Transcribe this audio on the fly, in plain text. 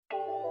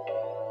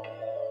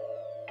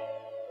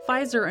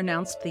Pfizer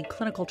announced the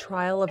clinical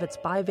trial of its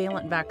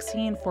bivalent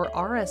vaccine for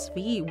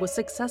RSV was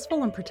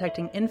successful in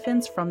protecting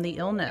infants from the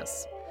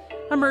illness.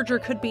 A merger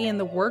could be in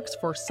the works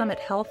for Summit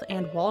Health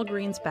and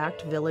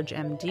Walgreens-backed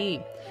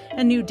VillageMD,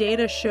 and new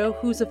data show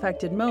who's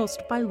affected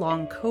most by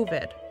long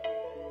COVID.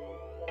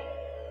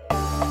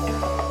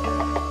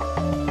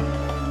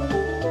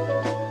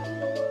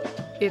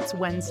 It's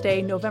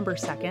Wednesday, November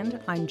 2nd.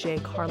 I'm Jay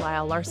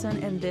Carlisle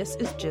Larson, and this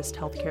is Gist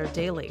Healthcare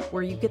Daily,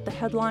 where you get the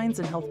headlines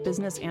and health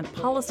business and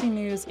policy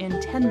news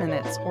in 10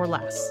 minutes or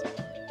less.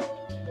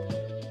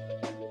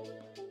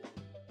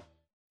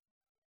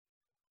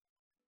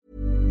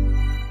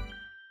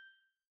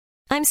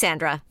 I'm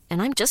Sandra,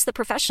 and I'm just the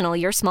professional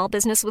your small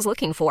business was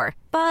looking for.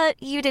 But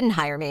you didn't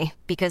hire me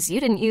because you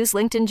didn't use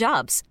LinkedIn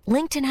Jobs.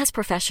 LinkedIn has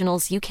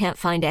professionals you can't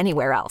find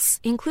anywhere else,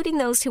 including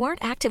those who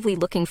aren't actively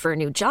looking for a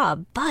new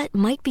job, but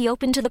might be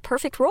open to the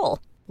perfect role,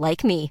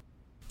 like me.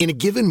 In a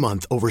given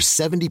month, over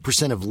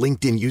 70% of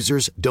LinkedIn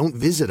users don't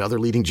visit other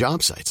leading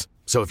job sites.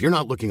 So if you're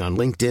not looking on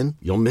LinkedIn,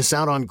 you'll miss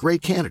out on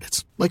great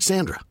candidates like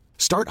Sandra.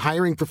 Start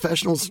hiring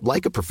professionals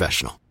like a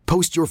professional.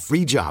 Post your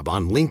free job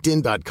on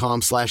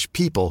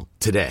linkedin.com/people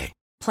today.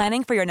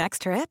 Planning for your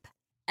next trip?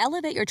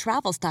 Elevate your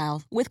travel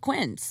style with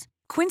Quince.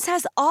 Quince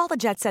has all the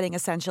jet-setting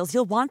essentials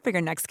you'll want for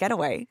your next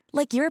getaway,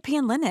 like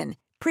European linen,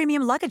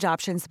 premium luggage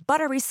options,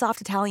 buttery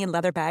soft Italian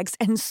leather bags,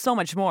 and so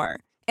much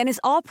more. And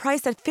is all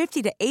priced at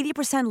 50 to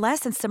 80% less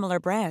than similar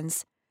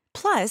brands.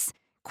 Plus,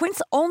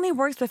 Quince only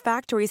works with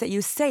factories that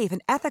use safe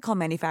and ethical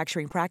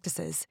manufacturing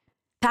practices.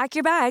 Pack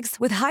your bags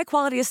with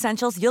high-quality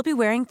essentials you'll be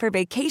wearing for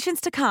vacations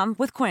to come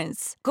with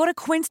Quince. Go to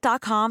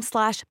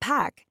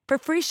quince.com/pack for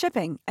free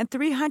shipping and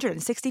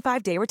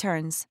 365-day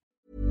returns.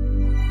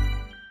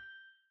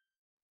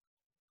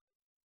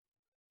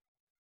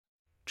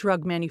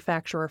 Drug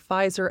manufacturer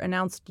Pfizer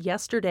announced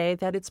yesterday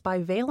that its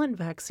bivalent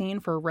vaccine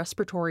for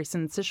respiratory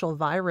syncytial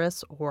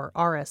virus, or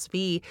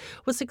RSV,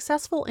 was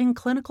successful in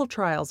clinical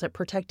trials at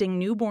protecting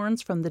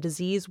newborns from the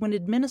disease when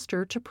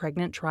administered to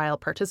pregnant trial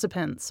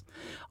participants.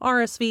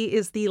 RSV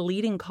is the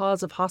leading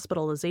cause of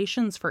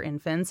hospitalizations for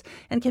infants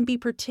and can be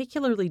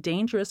particularly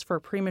dangerous for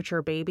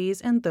premature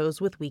babies and those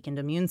with weakened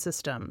immune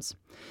systems.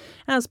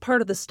 As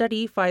part of the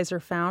study,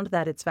 Pfizer found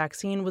that its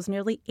vaccine was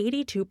nearly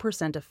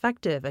 82%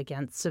 effective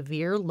against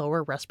severe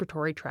lower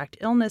respiratory tract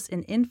illness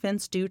in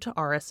infants due to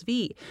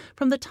RSV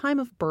from the time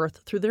of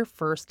birth through their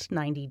first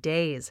 90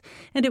 days,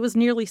 and it was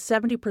nearly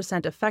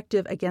 70%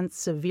 effective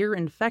against severe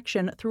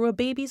infection through a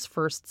baby's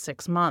first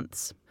 6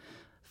 months.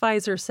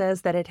 Pfizer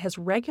says that it has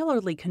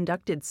regularly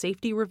conducted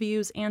safety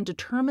reviews and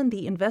determined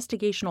the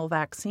investigational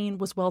vaccine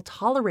was well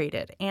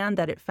tolerated and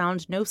that it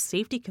found no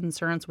safety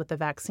concerns with the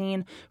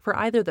vaccine for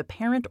either the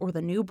parent or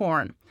the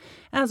newborn.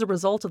 As a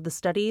result of the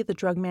study, the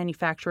drug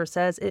manufacturer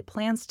says it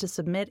plans to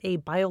submit a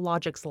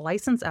biologics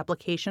license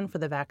application for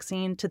the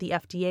vaccine to the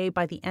FDA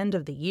by the end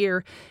of the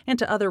year and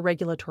to other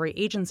regulatory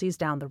agencies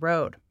down the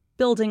road.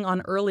 Building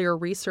on earlier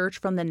research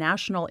from the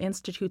National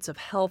Institutes of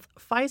Health,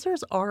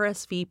 Pfizer's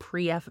RSV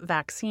Pre-F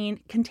vaccine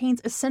contains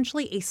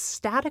essentially a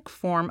static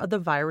form of the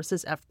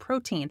virus's F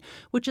protein,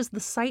 which is the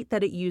site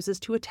that it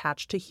uses to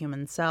attach to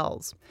human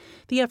cells.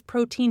 The F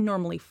protein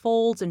normally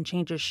folds and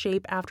changes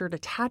shape after it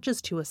attaches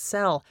to a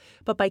cell,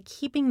 but by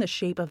keeping the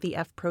shape of the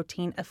F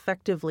protein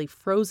effectively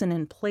frozen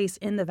in place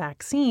in the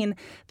vaccine,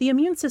 the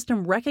immune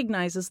system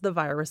recognizes the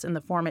virus in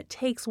the form it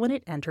takes when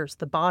it enters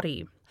the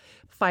body.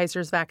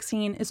 Pfizer's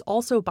vaccine is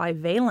also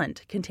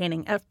bivalent,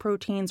 containing F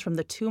proteins from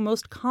the two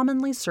most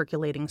commonly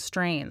circulating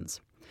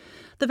strains.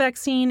 The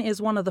vaccine is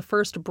one of the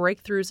first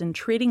breakthroughs in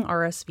treating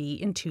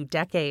RSV in 2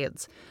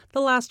 decades.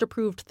 The last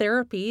approved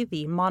therapy,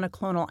 the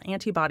monoclonal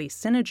antibody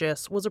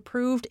Synagis, was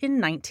approved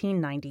in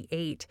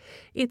 1998.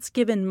 It's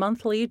given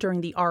monthly during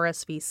the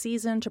RSV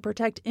season to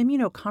protect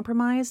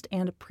immunocompromised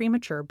and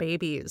premature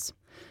babies.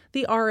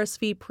 The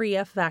RSV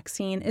Pre-F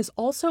vaccine is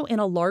also in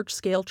a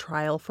large-scale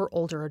trial for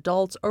older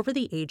adults over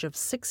the age of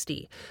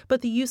 60,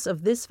 but the use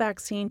of this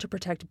vaccine to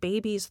protect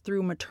babies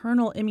through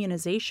maternal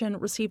immunization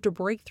received a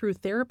breakthrough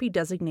therapy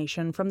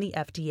designation from the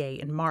FDA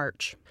in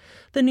March.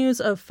 The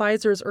news of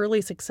Pfizer's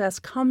early success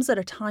comes at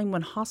a time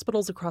when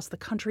hospitals across the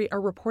country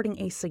are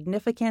reporting a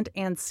significant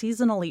and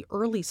seasonally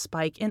early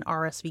spike in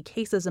RSV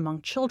cases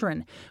among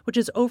children, which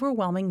is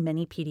overwhelming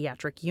many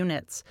pediatric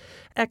units.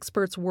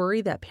 Experts worry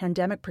that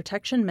pandemic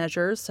protection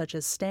measures such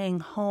as staying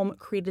home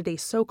created a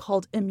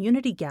so-called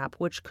immunity gap,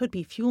 which could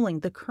be fueling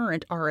the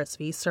current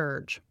RSV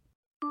surge.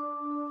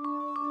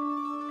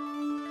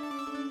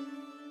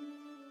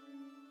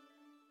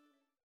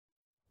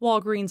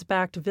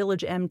 Walgreens-backed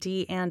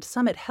VillageMD and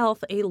Summit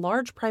Health, a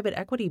large private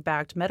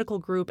equity-backed medical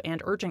group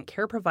and urgent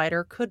care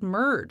provider, could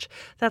merge.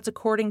 That's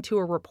according to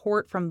a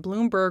report from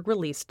Bloomberg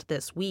released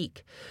this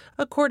week.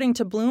 According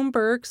to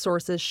Bloomberg,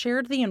 sources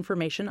shared the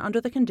information under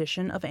the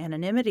condition of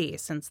anonymity,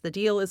 since the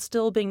deal is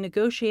still being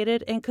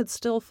negotiated and could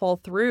still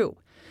fall through.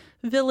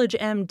 Village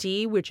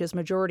MD, which is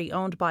majority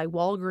owned by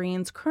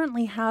Walgreens,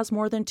 currently has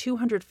more than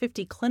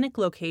 250 clinic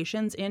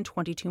locations in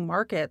 22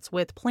 markets,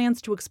 with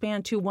plans to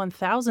expand to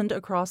 1,000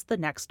 across the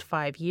next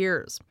 5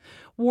 years.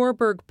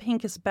 Warburg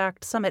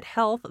Pincus-backed Summit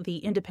Health, the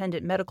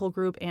independent medical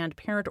group and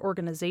parent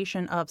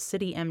organization of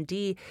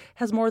CityMD,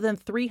 has more than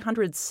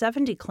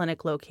 370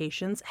 clinic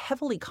locations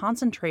heavily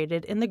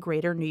concentrated in the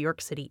greater New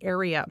York City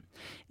area.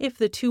 If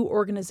the two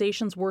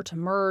organizations were to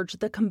merge,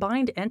 the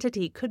combined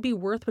entity could be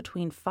worth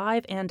between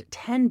 $5 and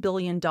 $10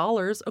 billion,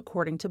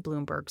 according to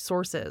Bloomberg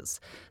sources.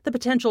 The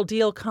potential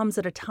deal comes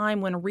at a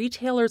time when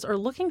retailers are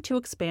looking to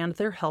expand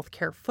their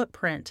healthcare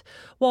footprint.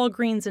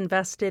 Walgreens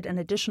invested an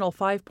additional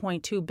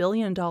 $5.2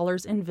 billion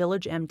in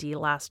Village MD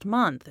last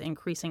month,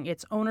 increasing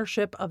its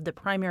ownership of the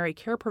primary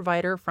care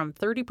provider from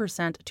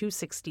 30% to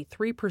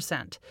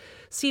 63%.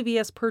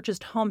 CVS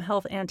purchased home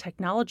health and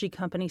technology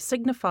company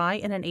Signify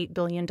in an $8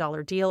 billion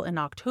deal in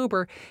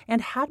October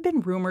and had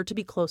been rumored to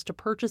be close to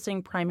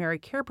purchasing primary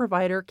care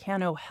provider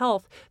Cano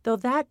Health, though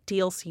that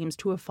deal seems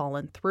to have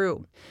fallen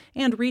through.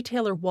 And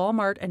retailer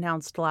Walmart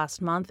announced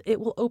last month it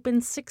will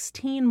open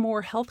 16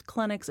 more health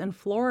clinics in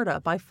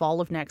Florida by fall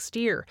of next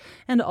year,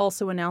 and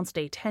also announced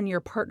a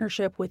 10-year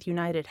partnership with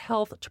United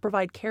Health to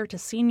provide care to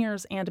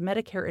seniors and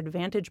Medicare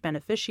Advantage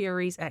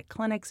beneficiaries at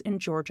clinics in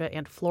Georgia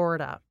and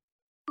Florida.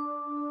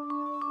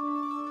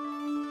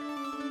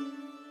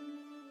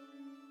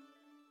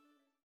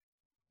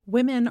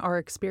 Women are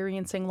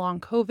experiencing long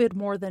COVID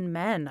more than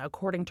men,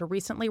 according to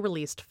recently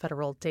released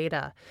federal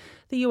data.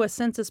 The U.S.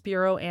 Census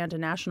Bureau and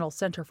National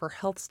Center for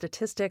Health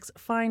Statistics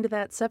find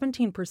that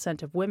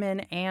 17% of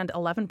women and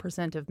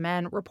 11% of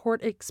men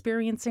report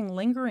experiencing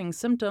lingering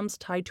symptoms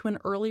tied to an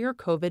earlier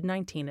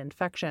COVID-19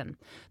 infection.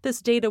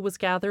 This data was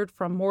gathered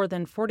from more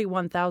than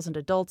 41,000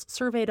 adults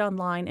surveyed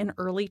online in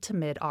early to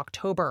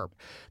mid-October.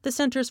 The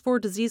Centers for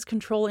Disease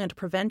Control and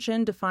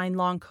Prevention define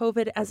long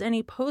COVID as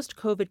any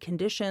post-COVID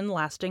condition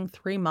lasting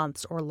 3 months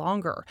or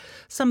longer.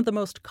 Some of the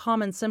most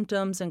common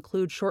symptoms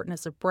include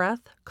shortness of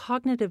breath,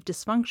 cognitive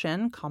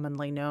dysfunction,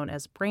 commonly known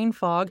as brain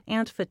fog,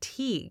 and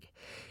fatigue.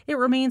 It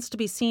remains to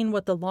be seen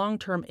what the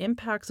long-term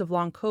impacts of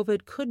long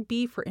COVID could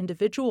be for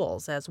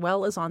individuals as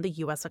well as on the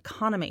U.S.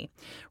 economy.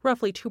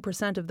 Roughly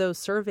 2% of those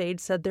surveyed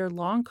said their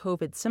long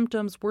COVID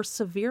symptoms were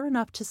severe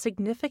enough to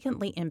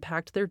significantly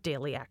impact their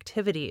daily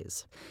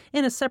activities.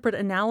 In a separate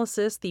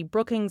analysis, the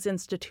Brookings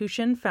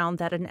Institution found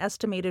that an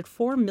estimated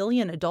 4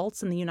 million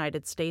adults in the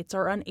United States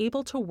are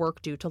unable to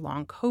work due to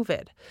long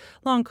COVID.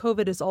 Long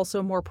COVID is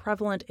also more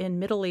prevalent in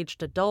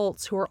middle-aged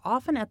adults who are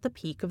often at the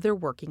peak of their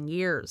working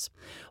years.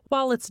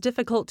 While it's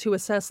difficult to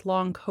assess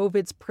long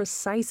COVID's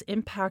precise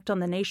impact on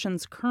the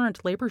nation's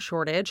current labor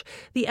shortage,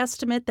 the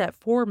estimate that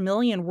 4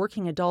 million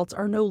working adults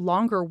are no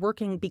longer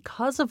working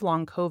because of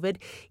long COVID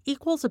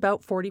equals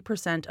about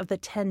 40% of the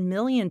 10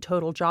 million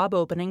total job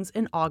openings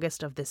in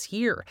August of this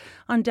year,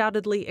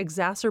 undoubtedly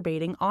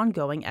exacerbating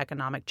ongoing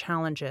economic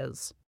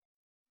challenges.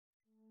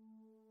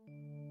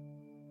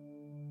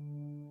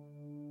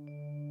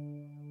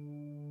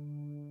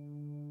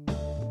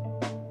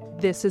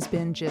 This has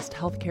been Gist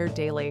Healthcare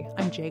Daily.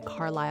 I'm Jay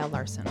Carlisle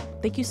Larson.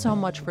 Thank you so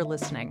much for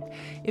listening.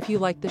 If you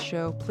like the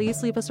show,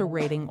 please leave us a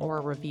rating or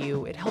a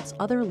review. It helps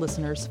other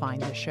listeners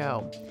find the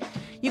show.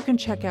 You can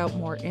check out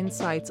more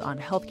insights on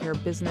healthcare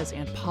business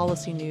and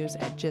policy news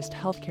at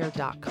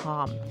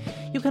gisthealthcare.com.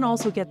 You can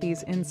also get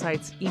these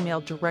insights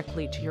emailed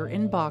directly to your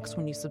inbox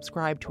when you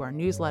subscribe to our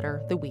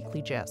newsletter, The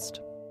Weekly Gist.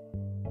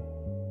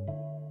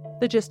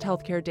 The Gist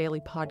Healthcare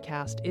Daily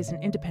podcast is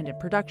an independent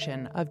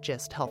production of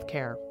Gist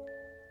Healthcare.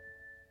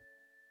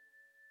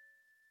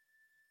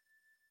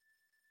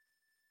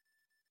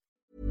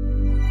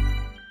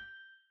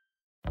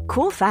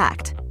 Cool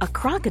fact, a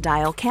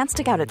crocodile can't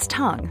stick out its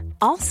tongue.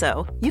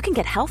 Also, you can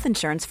get health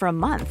insurance for a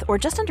month or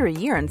just under a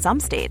year in some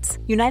states.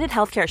 United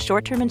Healthcare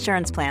short-term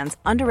insurance plans,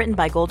 underwritten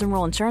by Golden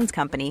Rule Insurance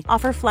Company,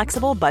 offer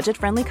flexible,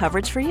 budget-friendly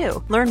coverage for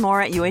you. Learn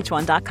more at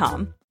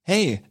UH1.com.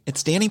 Hey,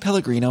 it's Danny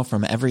Pellegrino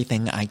from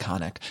Everything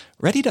Iconic.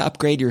 Ready to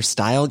upgrade your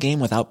style game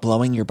without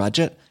blowing your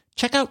budget?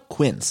 Check out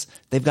Quince.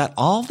 They've got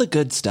all the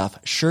good stuff,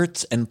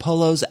 shirts and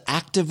polos,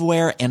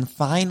 activewear, and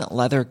fine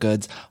leather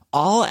goods,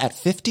 all at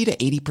 50 to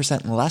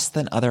 80% less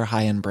than other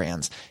high-end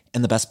brands.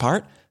 And the best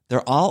part?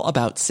 They're all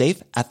about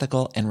safe,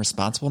 ethical, and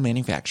responsible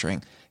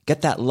manufacturing.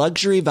 Get that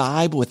luxury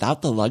vibe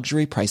without the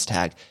luxury price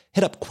tag.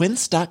 Hit up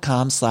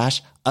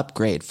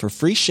quince.com/upgrade for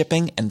free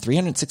shipping and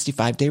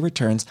 365-day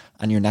returns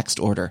on your next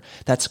order.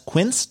 That's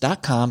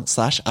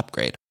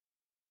quince.com/upgrade.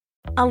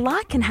 A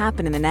lot can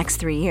happen in the next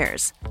 3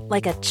 years.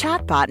 Like a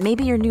chatbot may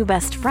be your new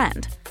best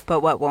friend.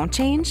 But what won't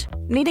change?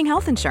 Needing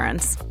health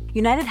insurance.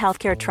 United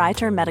Healthcare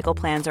Tri-Term Medical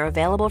Plans are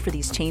available for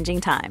these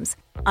changing times.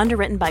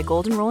 Underwritten by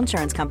Golden Rule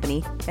Insurance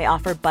Company, they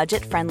offer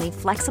budget-friendly,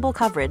 flexible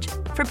coverage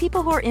for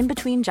people who are in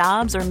between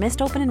jobs or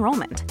missed open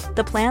enrollment.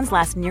 The plans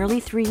last nearly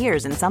 3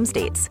 years in some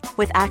states,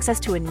 with access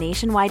to a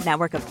nationwide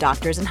network of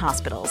doctors and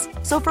hospitals.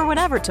 So for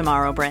whatever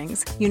tomorrow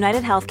brings,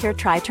 United Healthcare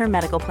Tri-Term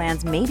Medical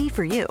Plans may be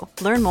for you.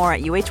 Learn more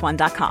at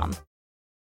UH1.com.